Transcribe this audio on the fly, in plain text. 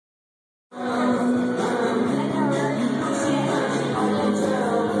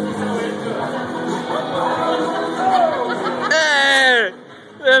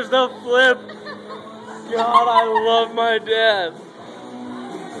a flip. God, I love my dad.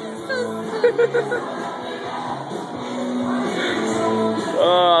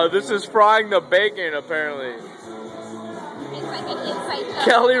 This is frying the bacon, apparently. It's like an inside joke.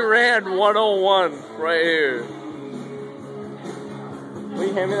 Kelly Rand 101 right here. Will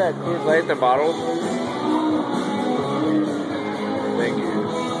you hand me that Coors Light in the bottle? Thank you.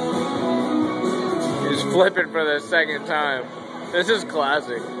 He's flipping for the second time. This is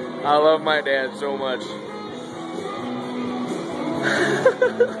classic. I love my dad so much.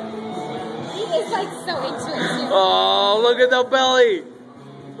 He's like so into it too. Oh, look at the belly!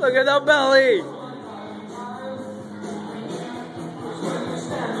 Look at the belly!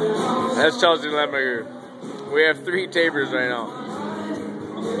 That's Chelsea Lemmiger. We have 3 tapers right now.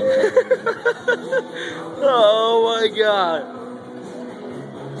 Oh my god.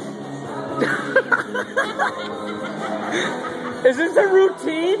 Is this a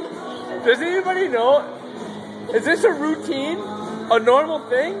routine? Does anybody know? Is this a routine? A normal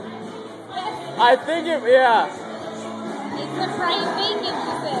thing? Yes. I think yeah. It's the frying bacon,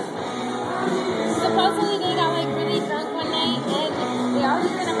 he says. Supposedly they got like really drunk one night and they all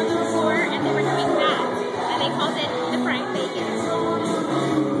just went up on the floor and they were doing that. And they called it the frying bacon.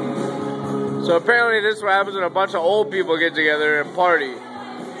 So apparently this is what happens when a bunch of old people get together and party.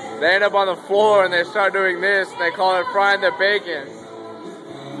 They end up on the floor and they start doing this and they call it frying the bacon.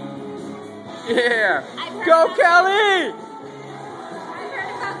 Yeah. Go Kelly! I've heard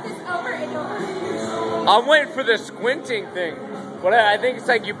about this over and over. I'm waiting for the squinting thing. But I think it's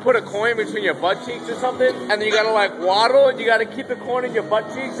like you put a coin between your butt cheeks or something and then you gotta like waddle and you gotta keep the coin in your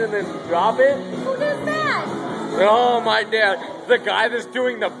butt cheeks and then drop it. Who does that? Oh my dad. The guy that's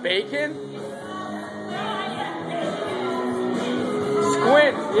doing the bacon?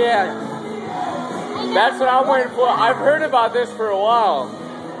 Squint, yeah. That's what I'm waiting for. I've heard about this for a while.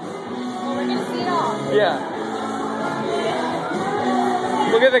 Well, we're gonna see it all. Yeah.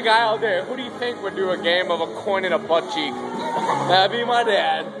 Look at the guy out there. Who do you think would do a game of a coin in a butt cheek? That'd be my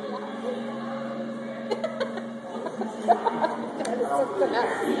dad.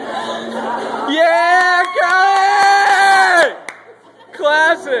 Yeah, Kelly!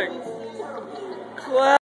 Classic.